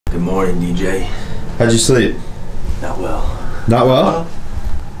Good morning, DJ. How'd you sleep? Not well. Not well?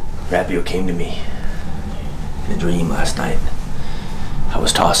 Rapio came to me in a dream last night. I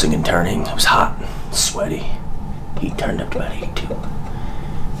was tossing and turning. It was hot, sweaty. He turned up to about 82.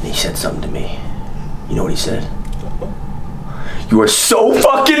 And he said something to me. You know what he said? You are so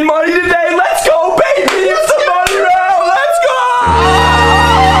fucking money today! Let's go, baby! It's the money round! Let's go!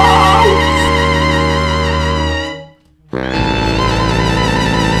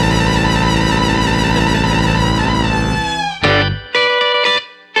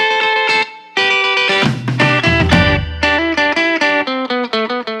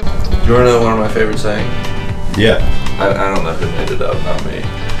 You wanna know one of my favorite sayings? Yeah. I don't know who made it up, not me.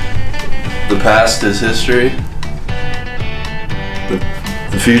 The past is history.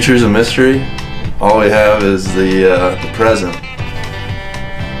 The future's a mystery. All we have is the present.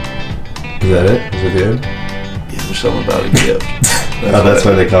 Is that it? Is it the end? Yeah, there's something about a gift. That's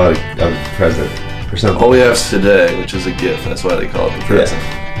why they call it a present or something. All we have is today, which is a gift. That's why they call it the present.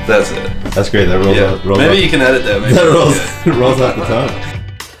 Yeah. That's it. That's great. That rolls out. Maybe you can edit that. Maybe that rolls off the tongue.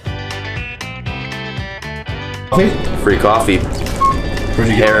 Free coffee. Where'd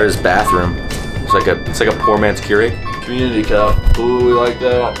you get Harris bathroom. It's like a poor man's Keurig. Community cup. Ooh, we like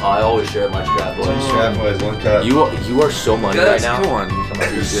that. I always share my strap boys. Strap boys, one cup. You are so money right now. Come on.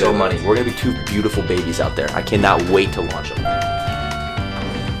 You're so money. We're gonna be two beautiful babies out there. I cannot wait to launch them.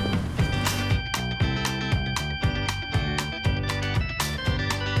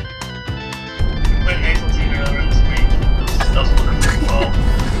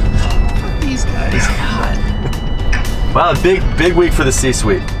 These guys. God. Wow, big week for the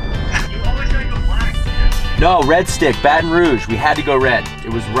C-suite. You always gotta go black. No, red stick, Baton Rouge. We had to go red.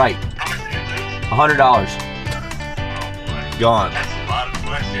 It was right. How much did you lose? $100. Oh boy. Gone. That's a lot of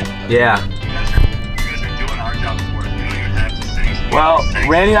questions. Yeah. You guys are doing our job for us. We don't even have to say. Well,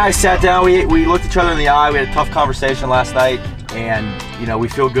 Randy and I sat down. We looked each other in the eye. We had a tough conversation last night, and you know we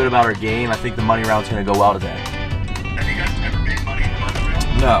feel good about our game. I think the money round's going to go well today. Have you guys ever made money in the money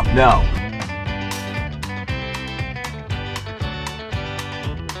round? No.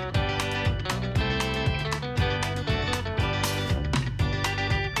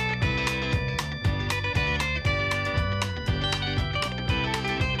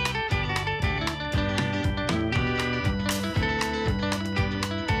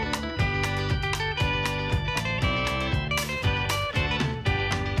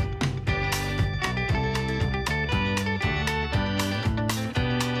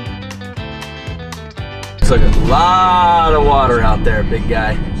 Like a lot of water out there, big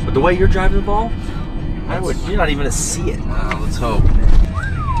guy. But the way you're driving the ball, you're not even gonna see it. Wow, let's hope.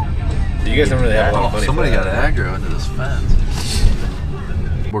 You guys don't really have a lot of money. Somebody got aggro into this fence.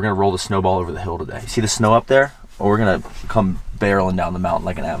 We're gonna roll the snowball over the hill today. See the snow up there? Or we're gonna come barreling down the mountain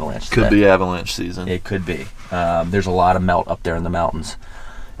like an avalanche today. Could be avalanche season. It could be. There's a lot of melt up there in the mountains,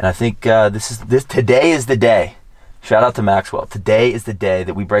 and I think today is the day. Shout out to Maxwell. Today is the day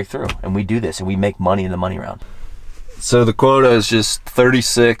that we break through and we do this and we make money in the money round. So the quota is just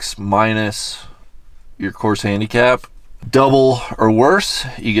 36 minus your course handicap. Double or worse,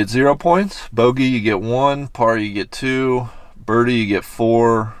 you get 0 points. Bogey, you get 1. Par, you get 2. Birdie, you get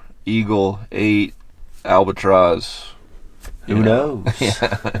 4. Eagle, 8. Albatross. Who knows?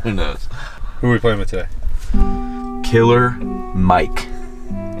 Yeah, who knows? Who are we playing with today? Killer Mike.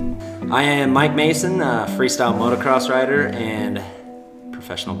 I am Mike Mason, freestyle motocross rider and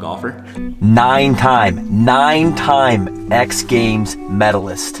professional golfer. 9-time X Games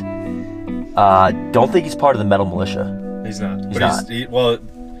medalist. Don't think he's part of the medal militia. He's not. He's not.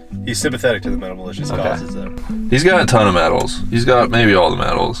 He's sympathetic to the medal militia's causes, though. He's got a ton of medals. He's got maybe all the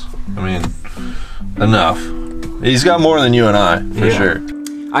medals. I mean, enough. He's got more than you and I, for sure.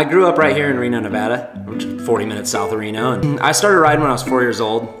 I grew up right here in Reno, Nevada, which is 40 minutes south of Reno. And I started riding when I was 4 years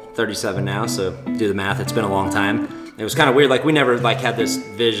old, 37 now, so do the math, it's been a long time. It was kind of weird, like we never had this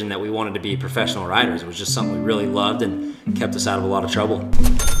vision that we wanted to be professional riders. It was just something we really loved and kept us out of a lot of trouble.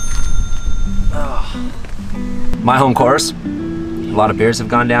 My home course, a lot of beers have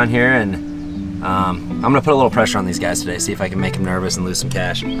gone down here, and I'm gonna put a little pressure on these guys today, see if I can make them nervous and lose some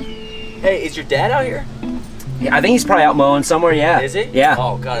cash. Hey, is your dad out here? Yeah, I think he's probably out mowing somewhere, yeah. Is he? Yeah.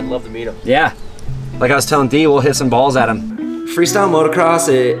 Oh God, I'd love to meet him. Yeah. Like I was telling D, we'll hit some balls at him. Freestyle motocross,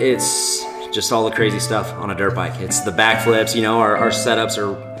 it's just all the crazy stuff on a dirt bike. It's the backflips, you know, our setups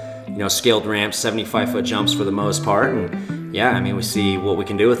are, you know, scaled ramps, 75-foot jumps for the most part. And yeah, I mean, we see what we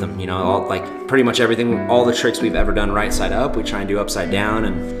can do with them. You know, like pretty much everything, all the tricks we've ever done right side up, we try and do upside down.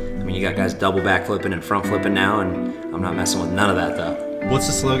 And I mean, you got guys double back flipping and front flipping now, and I'm not messing with none of that though. What's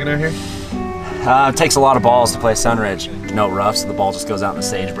the slogan out here? It takes a lot of balls to play Sunridge. No rough, so the ball just goes out in the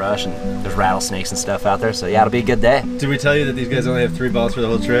sagebrush, and there's rattlesnakes and stuff out there. So yeah, it'll be a good day. Did we tell you that these guys only have 3 balls for the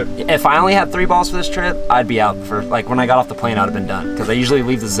whole trip? If I only had 3 balls for this trip, I'd be out for, like, when I got off the plane, I'd have been done. Because I usually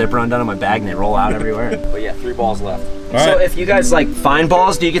leave the zipper undone in my bag and they roll out everywhere. But yeah, 3 balls left. So if you guys like find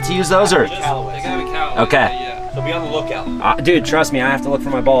balls, do you get to use those or? They gotta be Callaway. Okay. Yeah. So be on the lookout. Dude, trust me, I have to look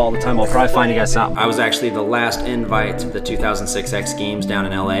for my ball all the time. I'll probably find you guys something. I was actually the last invite to the 2006 X Games down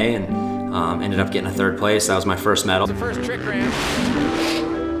in LA and ended up getting a 3rd place. That was my first medal. The first trick ramp.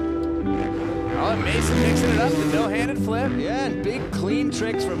 Oh, Mason mixing it up, the no-handed flip. Yeah, and big clean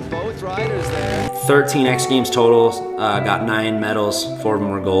tricks from both riders there. 13 X Games total, got 9 medals, 4 of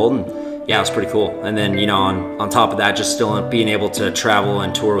them were gold. And yeah, it was pretty cool. And then, you know, on top of that, just still being able to travel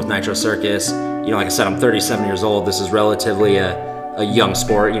and tour with Nitro Circus. You know, like I said, I'm 37 years old. This is relatively a young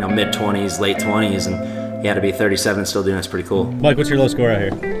sport, you know, mid-20s, late 20s, and yeah, to be 37 and still doing it's pretty cool. Mike, what's your low score out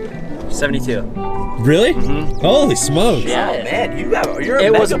here? 72. Really? Holy smokes. Yeah, Man, you're a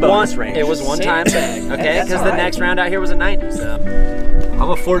it was bonus range. It was one time thing, okay? Because the next round out here was a 90. So I'm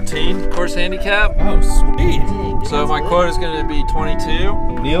a 14 course handicap. Oh, sweet. So my quote is going to be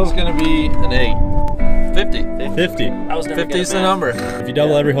 22. Neil's going to be an 8. 50. 50. I was 50 is the number. If you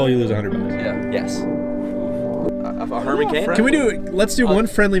double every hole, you lose $100. Yeah. Yes. A Herman cane? Can we do? Let's do one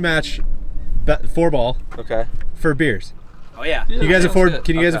friendly match, 4-ball Okay. for beers. Oh yeah. You guys sounds afford? good.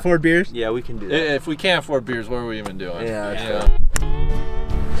 Can you guys afford beers? Yeah, we can do that. If we can't afford beers, what are we even doing? Yeah.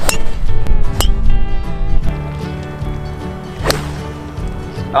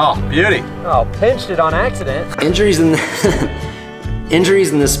 Oh, beauty. Oh, pinched it on accident. Injuries in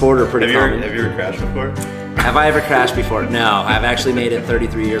injuries in this sport are pretty common. Have you ever crashed before? Have I ever crashed before? No, I've actually made it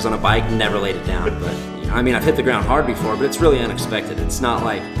 33 years on a bike, never laid it down. But you know, I mean, I've hit the ground hard before, but it's really unexpected. It's not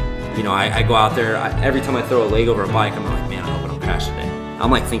like, you know, I go out there, every time I throw a leg over a bike, I'm like, man, I hope I don't crash today. I'm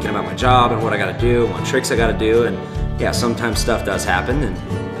like thinking about my job and what I gotta do, what tricks I gotta do, and yeah, sometimes stuff does happen,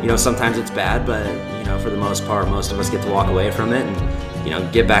 and you know, sometimes it's bad, but you know, for the most part, most of us get to walk away from it and, you know,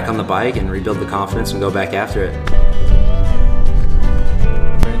 get back on the bike and rebuild the confidence and go back after it.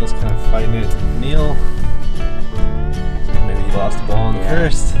 Randall's kind of fighting it. Neil, maybe he lost the ball in the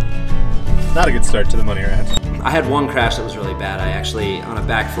first. Not a good start to the money round. I had one crash that was really bad. I actually, on a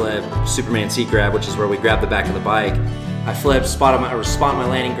backflip, Superman seat grab, which is where we grab the back of the bike, I flipped, spotted my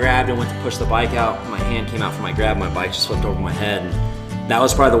landing, grabbed, and went to push the bike out. My hand came out from my grab, my bike just flipped over my head. And that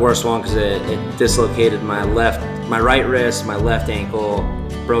was probably the worst one because it dislocated my right wrist, my left ankle,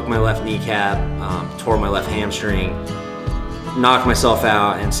 broke my left kneecap, tore my left hamstring, knocked myself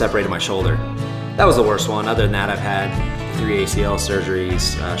out, and separated my shoulder. That was the worst one. Other than that, I've had 3 ACL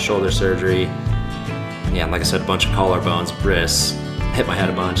surgeries, shoulder surgery. Yeah, like I said, a bunch of collarbones, wrists, hit my head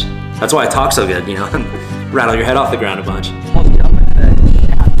a bunch. That's why I talk so good, you know, rattle your head off the ground a bunch.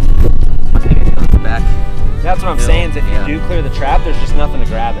 That's what I'm saying, is if you do clear the trap, there's just nothing to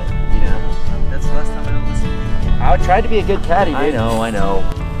grab it, you know? That's the last time I listened. I tried to be a good caddy, dude. I know.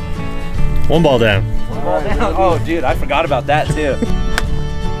 1 ball down. Oh, dude, I forgot about that, too.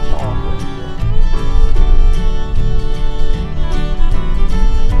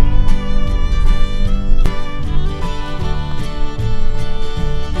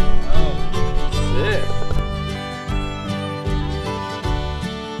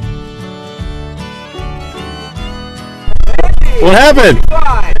 What happened?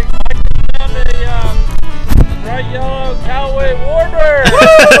 Bright yellow Callaway Warbird.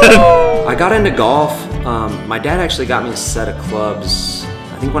 I got into golf. My dad actually got me a set of clubs,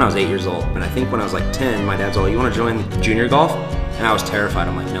 I think when I was 8 years old. And I think when I was like 10, my dad's like, you want to join junior golf? And I was terrified.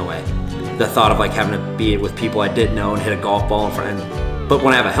 I'm like, no way. The thought of like having to be with people I didn't know and hit a golf ball in front of them. But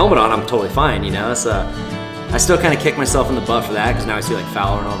when I have a helmet on, I'm totally fine, you know? So I still kind of kick myself in the butt for that because now I see like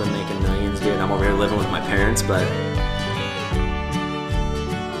Fowler and all them making millions, dude. And I'm over here living with my parents, but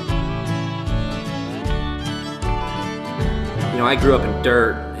you know, I grew up in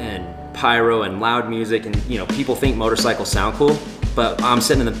dirt and pyro and loud music, and you know, people think motorcycles sound cool, but I'm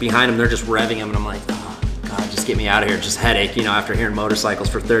sitting behind them, they're just revving them, and I'm like, oh God, just get me out of here, just headache, you know, after hearing motorcycles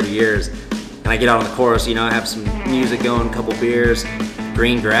for 30 years. And I get out on the course, you know, I have some music going, a couple beers,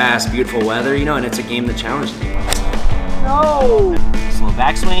 green grass, beautiful weather, you know, and it's a game that challenges you. No! Slow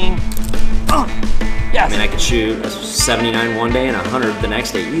backswing. Yes. I mean, I could shoot a 79 one day and 100 the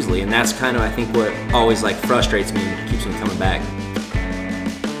next day easily, and that's kind of, I think, what always like frustrates me and keeps me coming back.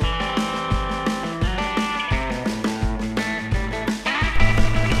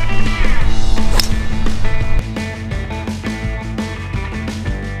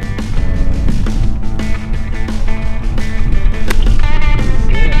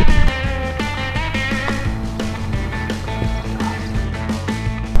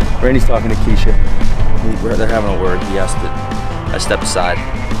 Randy's talking to Keisha. They're having a word. He asked it. I step aside.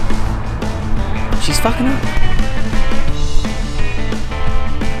 She's fucking up.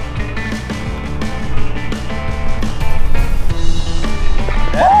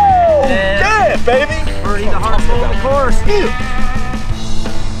 Yeah, baby! Birdie the hard hole, of course.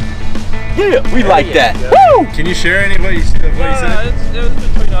 Yeah, we like that. Woo! Can you share any of what you said? It was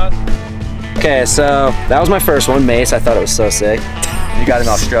between us. Okay, so that was my first one, Mace. I thought it was so sick. You got in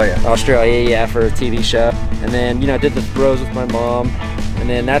Australia. Australia, yeah, for a TV show. And then, you know, I did the throws with my mom. And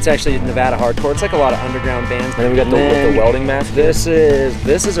then that's actually Nevada hardcore. It's like a lot of underground bands. And then we got the welding mask. This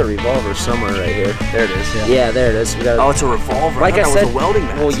is a revolver somewhere right here. There it is. Yeah, there it is. We got Oh, it's a revolver. Like I said, it was a welding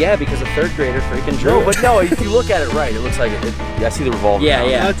mask. Well, yeah, because a third grader freaking drew No, it. but no, if you look at it right, it looks like it. I see the revolver. Yeah, now.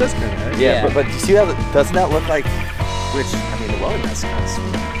 yeah. It does kind of. Yeah. But you see how doesn't that look like? Which I mean, the welding mask is kind of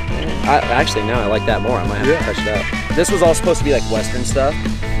sweet. Actually, no, I like that more. I might have to touch it up. This was all supposed to be like Western stuff.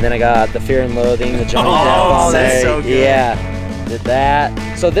 And then I got the Fear and Loathing, the Johnny Depp on that's there. so good. Yeah, did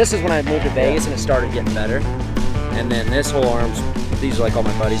that. So this is when I moved to Vegas and it started getting better. And then this whole arms, these are like all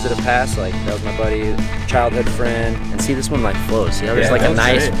my buddies that have passed. Like that was my buddy, childhood friend. And see this one like flows. See how there's like a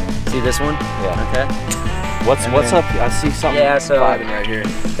nice. Great. See this one? Yeah. Okay. What's up? I see something. Yeah, so vibing right here.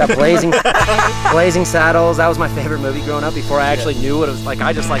 got Blazing Saddles. That was my favorite movie growing up. Before I actually knew what it was like,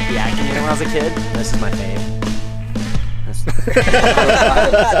 I just liked the acting in it when I was a kid. This is my fave.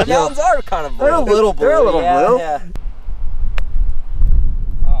 The mountains are kind of blue. They're a little blue. They're a little blue. Yeah.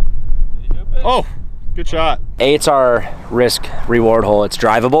 Oh, good shot. 8's our risk reward hole. It's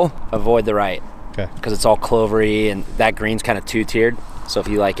drivable. Avoid the right. Okay. Because it's all clovery and that green's kind of two-tiered. So if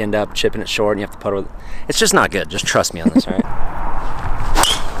you like end up chipping it short and you have to putt with, it's just not good. Just trust me on this, all right?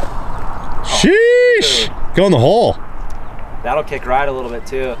 Sheesh! Go in the hole. That'll kick right a little bit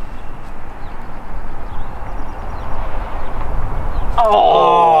too.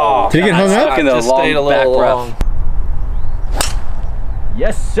 Oh! Did he get hung up? Just stayed a little long.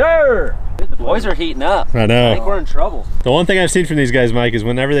 Yes, sir. The boys are heating up. I I know. think we're in trouble. The one thing I've seen from these guys, Mike, is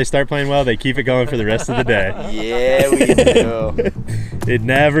whenever they start playing well, they keep it going for the rest of the day. Yeah, we do. It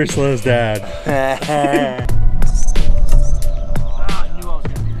never slows down.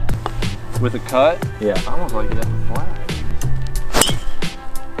 With a cut? Yeah. I almost like it at the flat.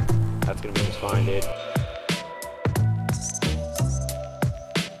 That's gonna be just fine, dude.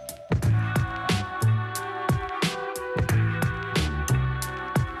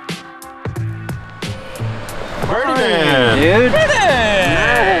 Birdie man! Dude.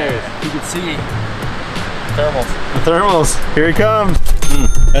 Nice. You can see thermals. The thermals, here he comes.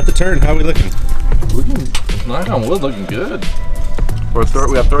 At the turn, how are we looking? Knock on wood, looking good.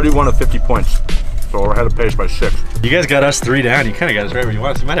 We have 31 of 50 points, so we're ahead of pace by 6. You guys got us 3 down. You kind of got us right where you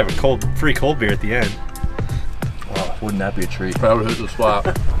want us. You might have a free cold beer at the end. Wow, wouldn't that be a treat? Probably hit the spot.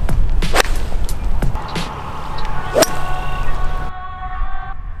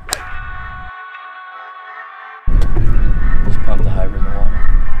 Just pump the hybrid in the water.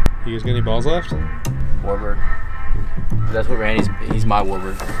 You guys got any balls left? Warbird. That's what Randy's. He's my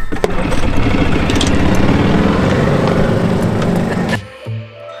warbird.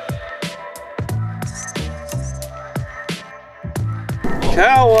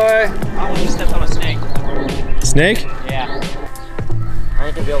 Cowboy! I just stepped on a snake. Snake? Yeah. I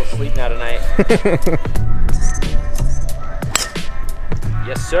ain't gonna be able to sleep now tonight.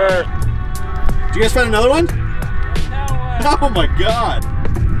 Yes, sir. Did you guys find another one? Oh my god!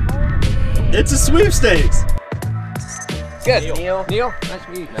 It's a sweepstakes! Good. Neil. Neil, nice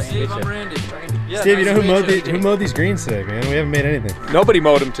to meet you. Steve, I'm Randy. Yeah, Steve, you nice know to who mowed these greens today, man? We haven't made anything. Nobody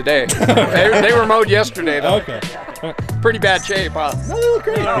mowed them today. they were mowed yesterday, though. Okay. Pretty bad shape, huh? No, they look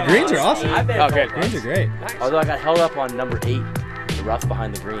great. The greens are awesome. Okay. Greens are great. Although I got held up on number 8, the rough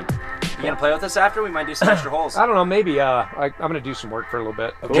behind the green. You gonna play with us after? We might do some extra holes. I don't know, maybe I'm gonna do some work for a little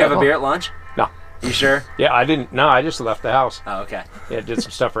bit. Do you have a beer at lunch? No. You sure? Yeah, I didn't. No, I just left the house. Oh, okay. Yeah, did some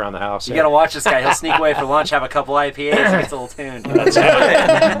stuff around the house. You gotta watch this guy. He'll sneak away for lunch, have a couple IPAs, and gets a little tuned. That's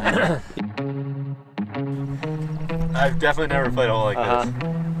I've definitely never played a hole like this.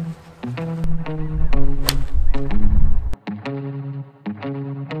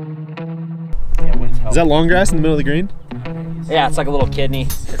 Is that long grass in the middle of the green? Yeah, it's like a little kidney.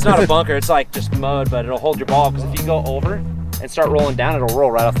 It's not a bunker, it's like just mud, but it'll hold your ball, because if you go over and start rolling down, it'll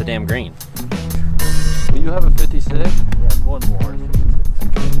roll right off the damn green. Will you have a 56? Yeah, one more.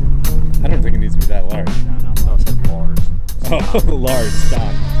 I don't think it needs to be that large. No, I said bars. Oh, large,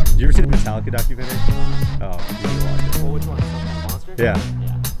 stop. Did you ever see the Metallica documentary? Oh, you need to watch it. Well, which one? Some monster? Yeah.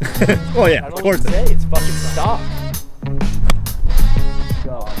 Yeah. Oh yeah, I of don't know course. what to say. It's fucking stock.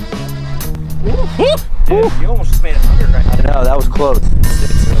 Dude, you almost just made it 100 right now. I know, that was close.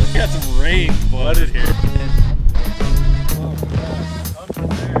 got some rain flooded here.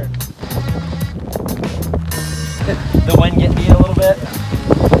 The wind getting me a little bit.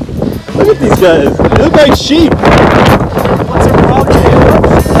 Look at these guys. They look like sheep. What's their problem, dude?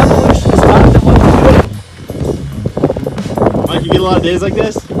 Evolution is not the way to do it. Mike, you get a lot of days like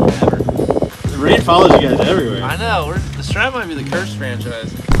this? Never. The rain follows you guys everywhere. I know. The Strap might be the cursed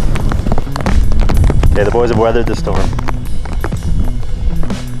franchise. Okay, the boys have weathered the storm.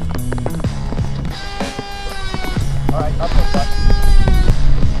 Alright, up the butt.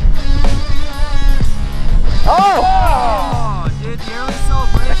 Oh! Dude, the early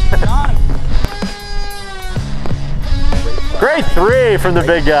celebration got him. Great 3 from the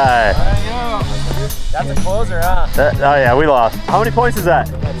big guy. That's a closer, huh? Oh yeah, we lost. How many points is that?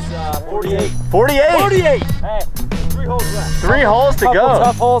 That's 48. 48? 48! Hey, 3 holes left. 3 holes to Couple go.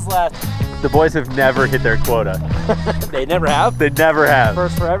 tough holes left. The boys have never hit their quota. They never have. They never have.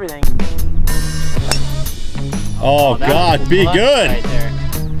 First for everything. Oh God, be good. Right there.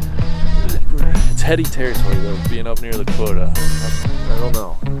 It's heady territory though, being up near the quota. I don't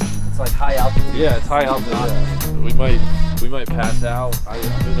know. It's like high altitude. Yeah, it's high altitude. Yeah. We might pass out. I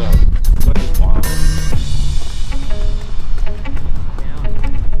don't know. But it's wild.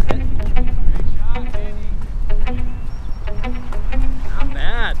 Not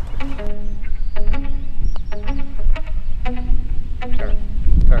bad.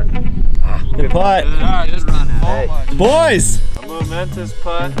 Turn. Good putt. Good run. Hey. Boys, A momentous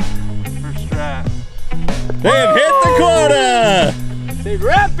putt for Strap. they have hit the quota. Hey,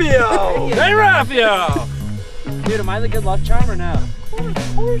 Rapio! Hey, Raffio! Dude, am I the good luck charm or no?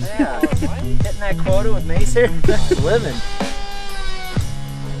 Of course. Yeah. Hitting that quota with Mace here? Living.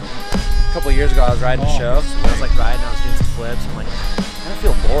 A couple of years ago, I was riding a show. And I was like riding, I was doing some flips. I'm like, I kind of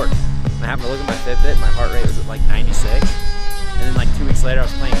feel bored. And I happened to look at my Fitbit, my heart rate was at like 96. And then like 2 weeks later, I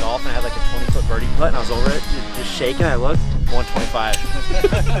was playing golf and I had like a 20-foot birdie putt and I was over it, just shaking. I looked, 125.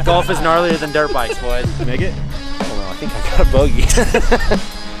 Golf is gnarlier than dirt bikes, boys. Make it? I don't know, I think I got a bogey.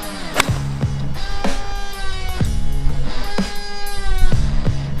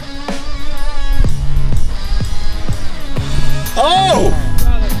 Oh!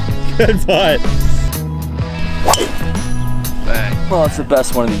 Good putt. Bang. Well, it's the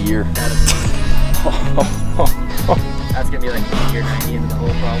best one of the year. That's gonna be like 80 or 90 into the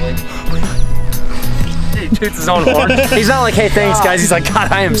hole probably. He toots his own horn. He's not like, hey, thanks guys. He's like,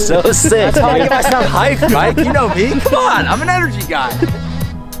 God, I am so sick. That's how I get myself hyped, Mike. You know me. Come on, I'm an energy guy.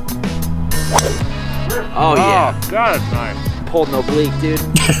 Oh yeah. Oh, God, it's nice. Pulled an oblique, dude.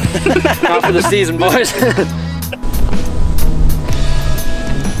 Not for the season, boys.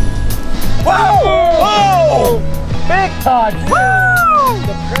 Whoa! Big touch! Woo!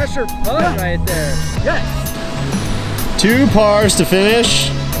 The pressure putt right there. Yes. 2 pars to finish.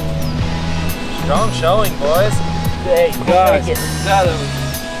 Strong showing, boys. Hey, God.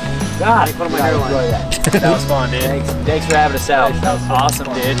 God, make one of my hairline. That was fun, dude. Thanks for having us out. That was awesome,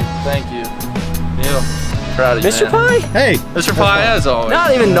 dude. Thank you. Neil, proud of you, Mr. man. Pie? Hey, Mr. Pie, as always.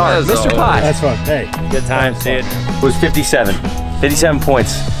 Not even dark. As Mr. always. Pie. that's fun. Hey, Good times, dude. It was 57. 57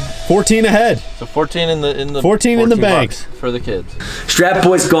 points. 14 ahead. So 14 in the 14 in the bank. bucks for the kids. Strap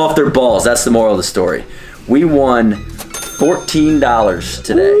boys golf their balls. That's the moral of the story. We won $14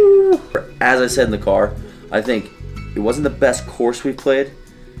 today. Woo. As I said in the car, I think it wasn't the best course we've played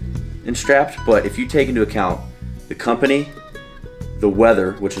in Strapped, but if you take into account the company, the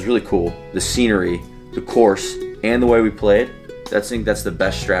weather, which is really cool, the scenery, the course, and the way we played, I think that's the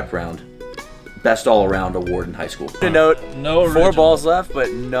best Strapped round. Best all-around award in high school. To note, No 4 original. balls left,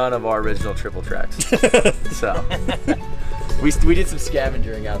 but none of our original triple tracks. So, we did some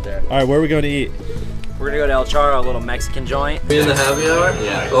scavenging out there. All right, where are we going to eat? We're gonna go to El Charro, a little Mexican joint. Be in the happy hour?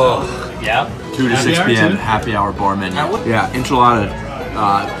 Yeah. Oh, Yeah. 2 to 6 p.m. happy hour bar menu. Yeah, enchilada,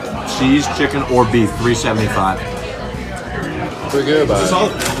 cheese, chicken, or beef, $3.75. we're good about it. Is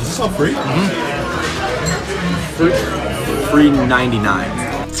this all free?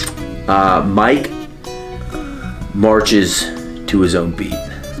 $3.99. Mike marches to his own beat.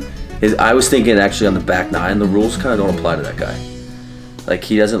 I was thinking actually on the back 9, the rules kind of don't apply to that guy. Like,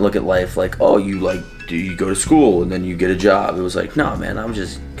 he doesn't look at life like, oh, you go to school and then you get a job. It was like, no, man, I'm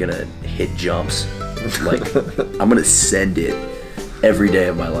just gonna hit jumps. Like, I'm gonna send it every day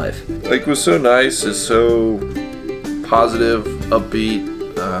of my life. Like, was so nice, is so positive, upbeat,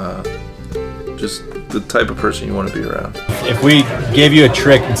 just the type of person you want to be around. If we gave you a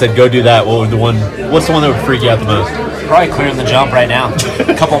trick and said go do that, what's the one that would freak you out the most? Probably clearing the jump right now.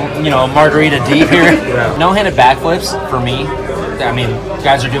 A couple, margarita deep here. No-handed backflips for me. I mean,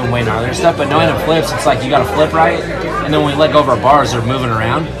 guys are doing way gnarlier stuff, but no-handed flips, it's like you got to flip right, and then when we let go of our bars, they're moving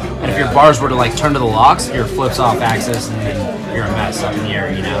around. And if your bars were to like turn to the locks, your flip's off axis and then you're a mess up in the air,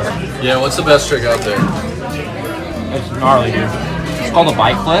 you know? Yeah, what's the best trick out there? It's gnarly, dude. It's called a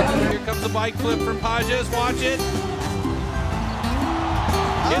bike flip. Here comes the bike flip from Pages. Watch it.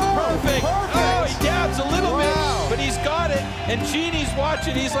 It's perfect. Oh, he dabs a little bit, but he's got it. And Genie's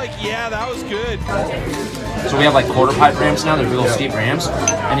watching. He's like, yeah, that was good. So we have like quarter pipe ramps now. They're real steep ramps.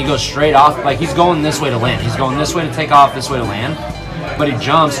 And he goes straight off. Like he's going this way to land. He's going this way to take off, this way to land. But he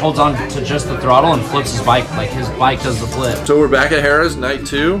jumps, holds on to just the throttle, and flips his bike. Like his bike does the flip. So we're back at Harrah's, night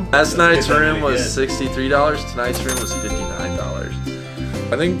 2. Last night's room was $63. Tonight's room was $59.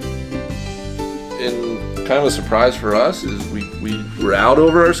 I think in kind of a surprise for us is we were out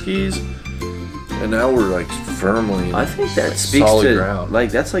over our skis, and now we're like firmly. I think that speaks to ground.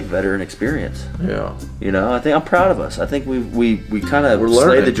 Like that's like veteran experience. Yeah. You know, I think I'm proud of us. I think we kind of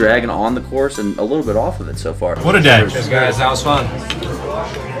slayed the dragon on the course and a little bit off of it so far. What a day. Cheers, guys. That was fun.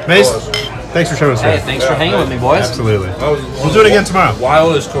 Mace, thanks for showing us. Hey, thanks for hanging with me, boys. Absolutely. We'll do it again tomorrow.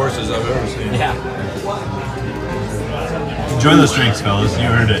 Wildest courses I've ever seen. Yeah. Enjoy those drinks, fellas. You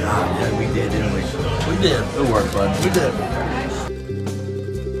earned it. Yeah, we did, didn't we? We did. Good work, bud. We did.